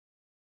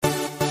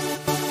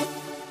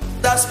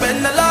I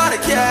spend a lot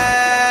of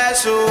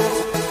cash, oh.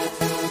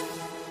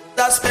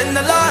 I spend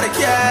a lot of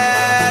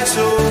cash,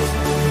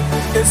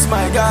 oh. It's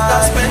my guy.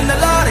 I spend a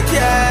lot of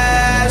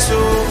cash,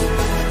 oh.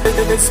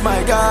 It's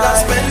my guy.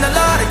 I spend a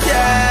lot of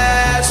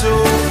cash,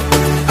 oh.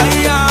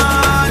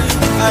 Ayani,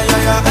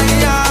 ayaya,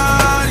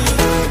 ayani,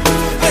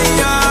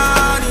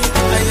 ayani,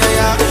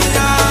 ayaya,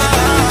 ayani,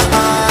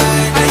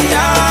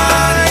 ayaya,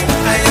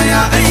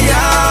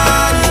 ayani,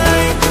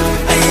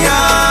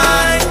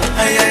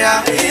 ayaya,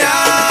 ayaya.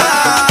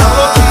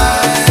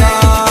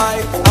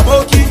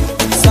 Aboki,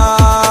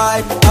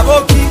 side,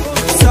 aboki,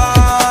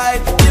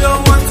 side. You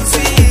don't want to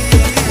see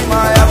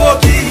my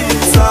aboki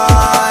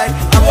side,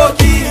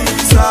 aboki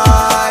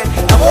side,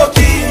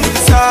 aboki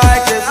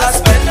side. 'Cause I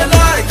spend a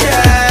lot of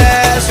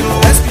cash.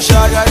 Oh, SP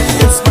Shagari,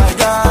 it's my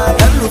guy.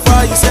 And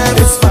Rufai, you said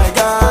it's my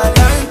guy.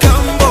 And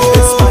Kambo,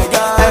 it's my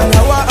guy. And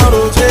Hawa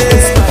Aroje,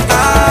 it's my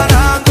guy. And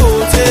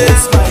Angote,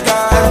 it's my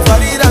guy. And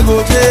Farida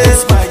Goje,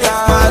 it's my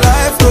guy. My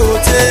life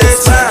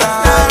rotates,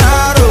 and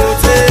I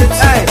rotate.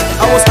 Hey,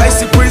 I was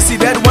icy Prissy,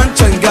 that one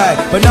chun guy,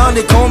 but now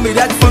they call me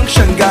that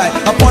function guy.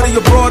 I'm part of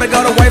your broad, I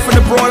got a wife from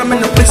the broad. I'm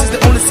in the places they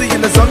only see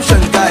an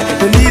assumption guy.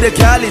 They need a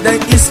Cali, then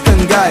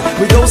Eastern guy.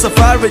 We go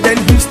safari, then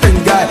Houston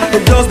guy. The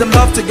girls them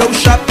love to go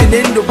shopping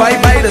in Dubai,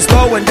 buy the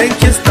store and then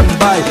kiss them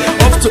by.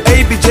 Off to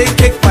ABJ,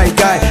 kick my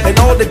guy. And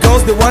all the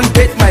girls they want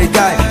date my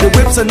guy. The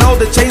whips and all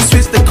the chain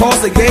switch the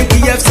calls again.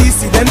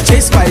 EFCC them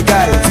chase my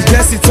guy. See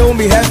Jesse told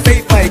me have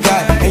faith my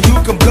guy, and you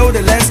can blow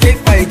the landscape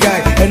my guy.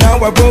 And now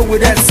I roll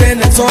with that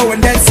senator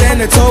and that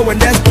senator and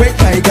that's great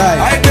my guy.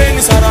 I bring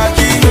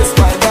Saraki, it's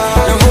my guy.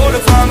 The whole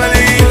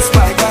family, it's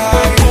my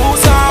guy. Who's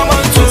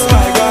someone to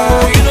my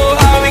guy? You know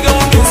how we go,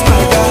 it's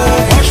my guy.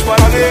 Wash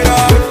Panamera,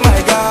 with my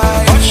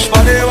guy. Wash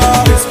Paneva,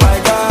 it's my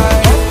guy.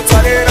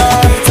 Tarera,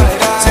 it's my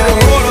guy. See the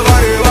whole of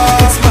Areva,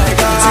 it's my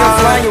guy. See I'm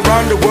flying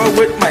around the world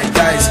with my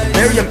guys.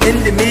 Miriam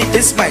Indemi,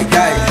 it's my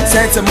guy.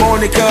 Santa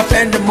Monica,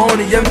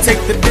 Pandemonium,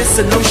 take the diss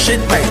and no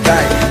shit my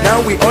guy. Now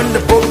we on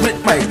the boat with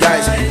my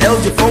guys.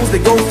 LG phones, they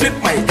go flip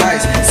my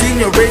guys.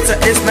 Senorita,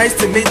 it's nice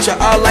to meet ya.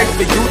 I like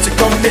for you to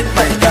come meet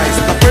my guys.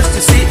 The first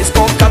you see is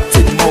called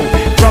Captain Mo.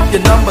 Drop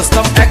your number,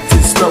 stop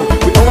acting slow.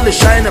 We only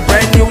shine a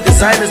brand new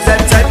designers,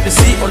 that type you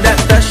see on that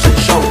fashion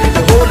show.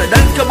 The whole of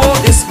Dankabo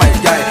is my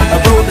guy. I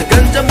roll the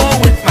ganja more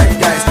with my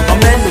guys. A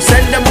man who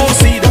send them all,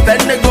 see the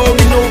bender go.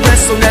 Me no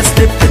rest on that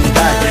slip and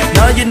die.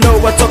 Now you know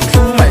I talk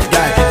true my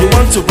guy. You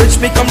want to reach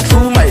me, come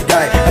true my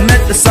guy. I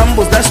met the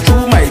sambos, that's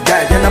true my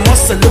guy. And I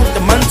must salute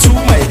the man too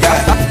my guy.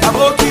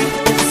 Aboki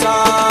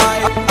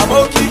side,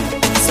 aboki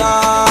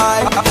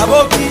side,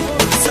 aboki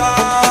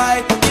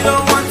side. You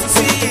don't want to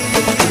see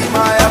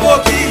my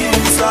aboki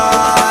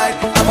side,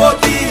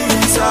 aboki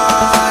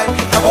side,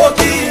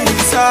 aboki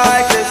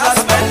side. 'Cause I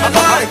spend a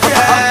lot of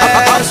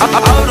cash.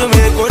 How to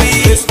make money,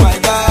 it's my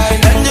guy.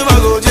 And you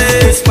go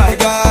it's my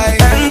guy.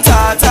 And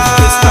Tata,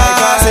 it's my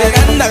guy. Say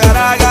and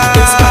Nagaraga,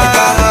 it's my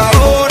guy.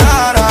 Oh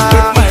Nara,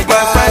 it's my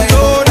boyfriend.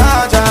 Oh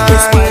Naja,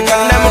 it's my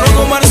guy.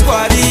 Namro Mar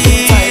Squadi,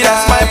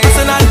 that's my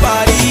personal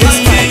body. It's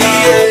my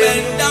guy.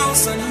 Bend down,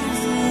 son.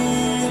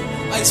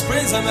 My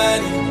springs are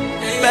many.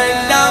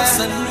 Bend down,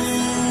 son.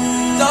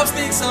 Top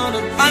sticks on the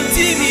on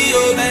TV.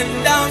 Oh, bend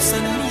down,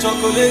 son.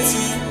 Chocolate.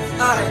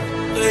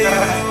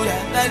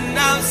 Bend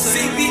down, son.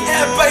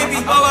 CBF, baby.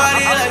 Oh, I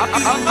like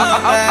you.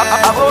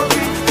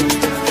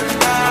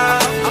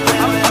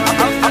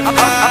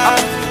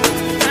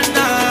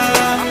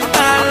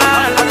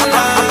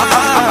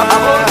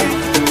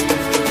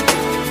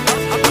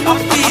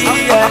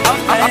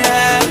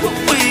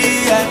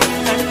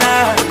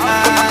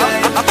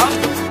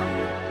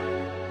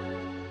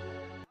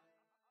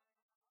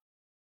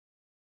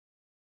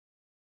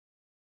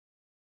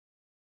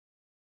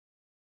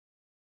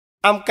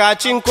 I'm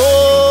catching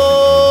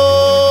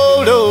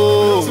cold,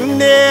 oh.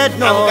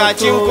 I'm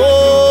catching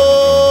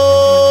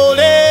cold,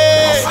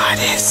 eh.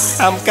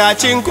 I'm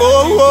catching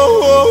cold,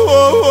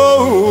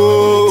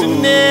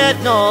 tonight,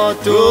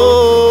 not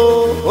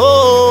oh.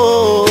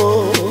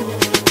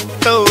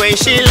 The way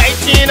she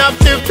lighting up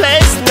the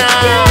place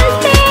now,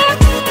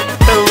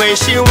 the way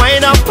she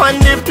wind up on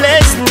the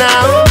place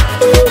now,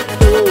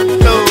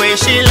 the way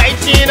she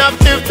lighting up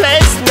the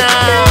place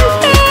now,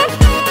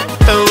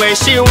 the way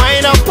she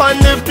wind up on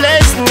the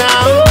place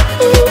now.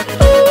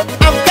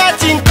 I'm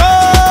catching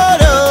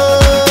cold, oh.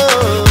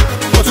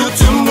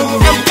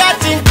 I'm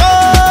catching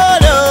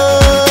cold, oh.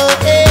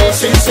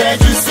 She said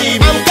you see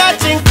me. I'm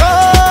catching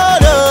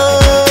cold,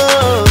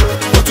 oh.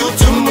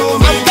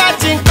 I'm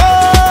catching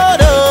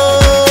cold, oh.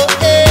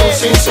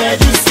 She said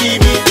you see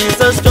me. It's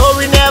a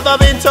story never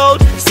been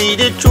told. See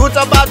the truth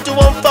about to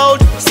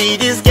unfold. See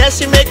this girl,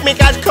 she make me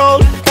catch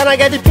cold. Can I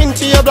get the pin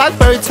to your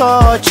BlackBerry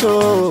touch,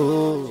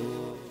 oh?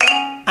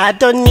 I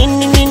don't need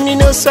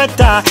no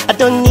sweater. I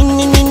don't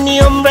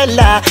need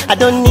umbrella. I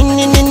don't need.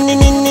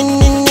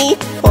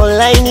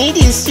 All I need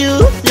is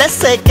you. Let's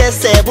say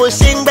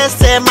bushing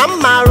best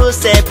mama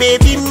rose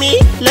baby me.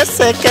 Let's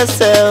say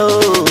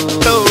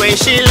the way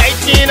she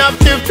lighting up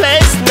the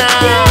place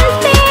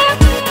now,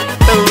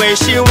 the way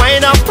she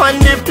wind up on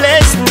the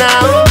place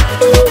now,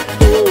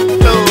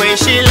 the way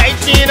she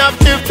lighting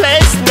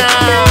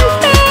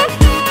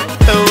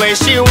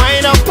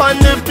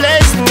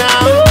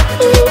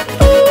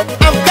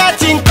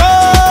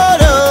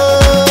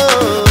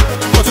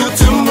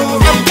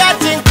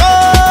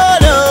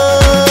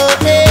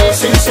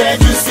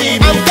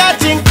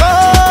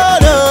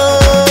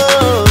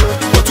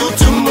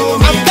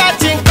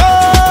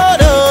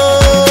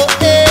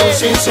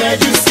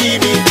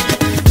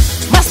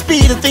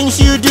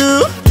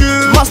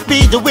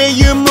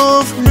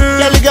move.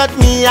 Girl, you got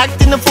me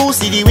acting a fool.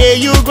 See the way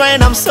you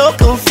grind, I'm so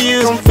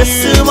confused.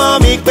 Besu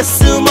mommy,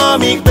 besu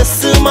mommy,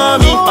 besu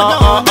mommy.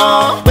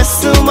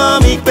 Besu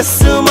mommy,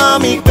 besu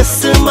mommy,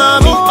 besu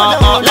mommy.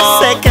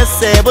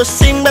 Lẹ́sẹ̀kẹsẹ̀ bó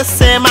ṣe ń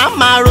gbẹ́sẹ̀ máa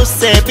máa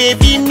rọṣẹ̀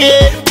baby me.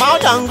 More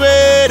than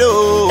great, oh,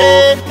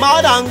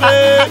 more than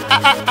great.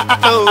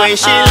 The way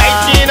she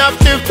lighting up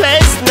the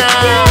place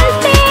now.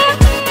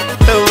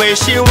 The way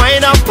she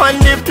wind up on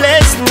the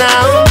place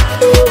now.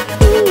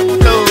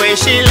 The way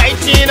she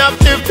lighting up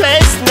the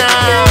place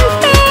now.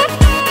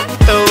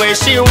 The way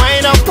she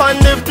wind up on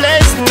the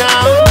place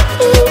now.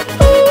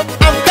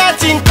 I'm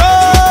catching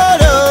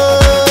cold,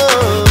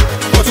 oh.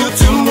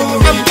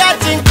 I'm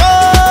catching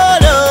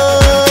cold,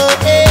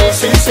 oh.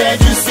 She said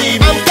you see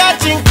me. I'm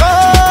catching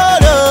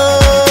cold,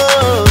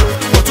 oh.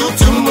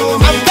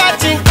 I'm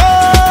catching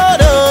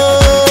cold,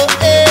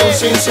 oh.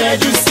 She said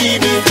you see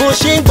me. Bó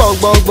ṣe ń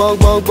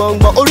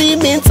gbọ̀ngbọ̀ngbọ̀ngbọ̀ngbọ̀ngbọ̀n orí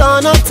mi ń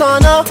tanná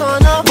tanná.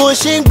 Bó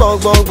ṣe ń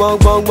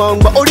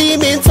gbọ̀ngbọ̀ngbọ̀ngbọ̀ngbọ̀ngbọ̀n orí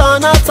mi ń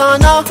tanná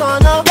tanná.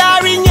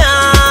 Yarinya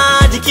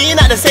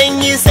jikina da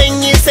sanyi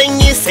sanyi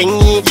sanyi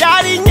sanyi.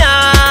 Yarinya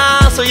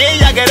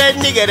soyayya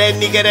garanni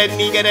garanni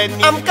garanni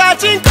garanni. I'm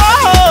catching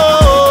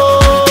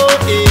cold,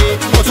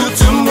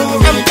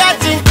 I'm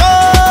catching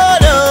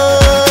cold,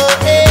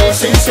 oh.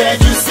 She said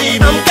you see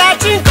me. I'm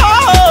catching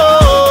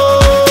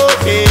cold,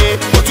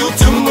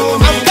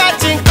 I'm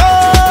catching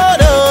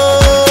cold, oh.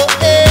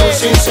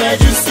 She said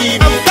you see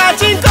me. I'm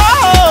catching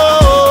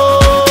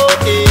cold,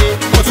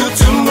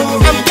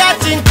 I'm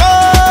catching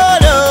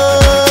cold,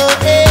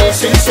 oh.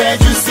 She said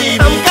you see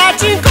me. I'm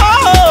catching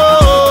cold,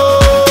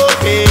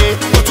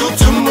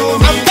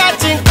 I'm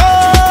catching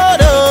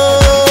cold,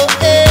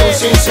 oh.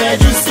 She said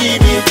you see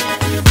me.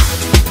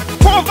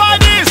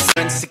 Provide this.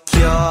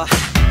 Insecure,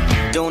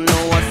 don't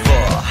know what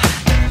for.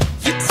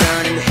 You're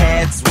turning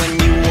heads when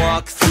you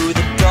walk through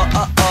the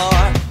door.